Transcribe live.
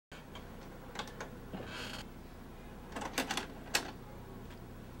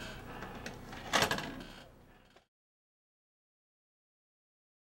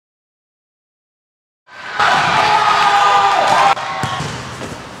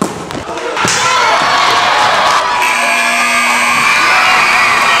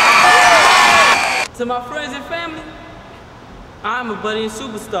To my friends and family, I'm a budding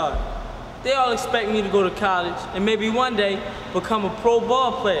superstar. They all expect me to go to college and maybe one day become a pro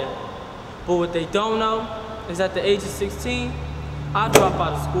ball player. But what they don't know is at the age of 16, I drop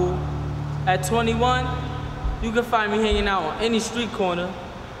out of school. At 21, you can find me hanging out on any street corner.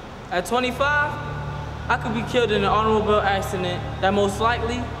 At 25, I could be killed in an automobile accident that most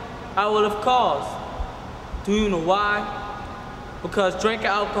likely I would have caused. Do you know why? Because drinking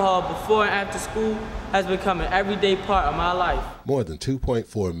alcohol before and after school has become an everyday part of my life. More than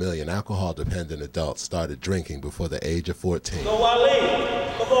 2.4 million alcohol-dependent adults started drinking before the age of 14. So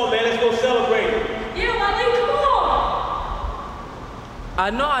Wale, come on man, let's go celebrate. Yeah, Wale, come on. I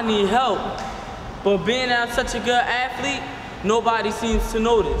know I need help, but being that I'm such a good athlete, nobody seems to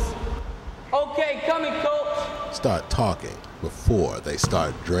notice. Okay, coming, coach. Start talking before they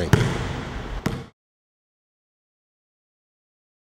start drinking.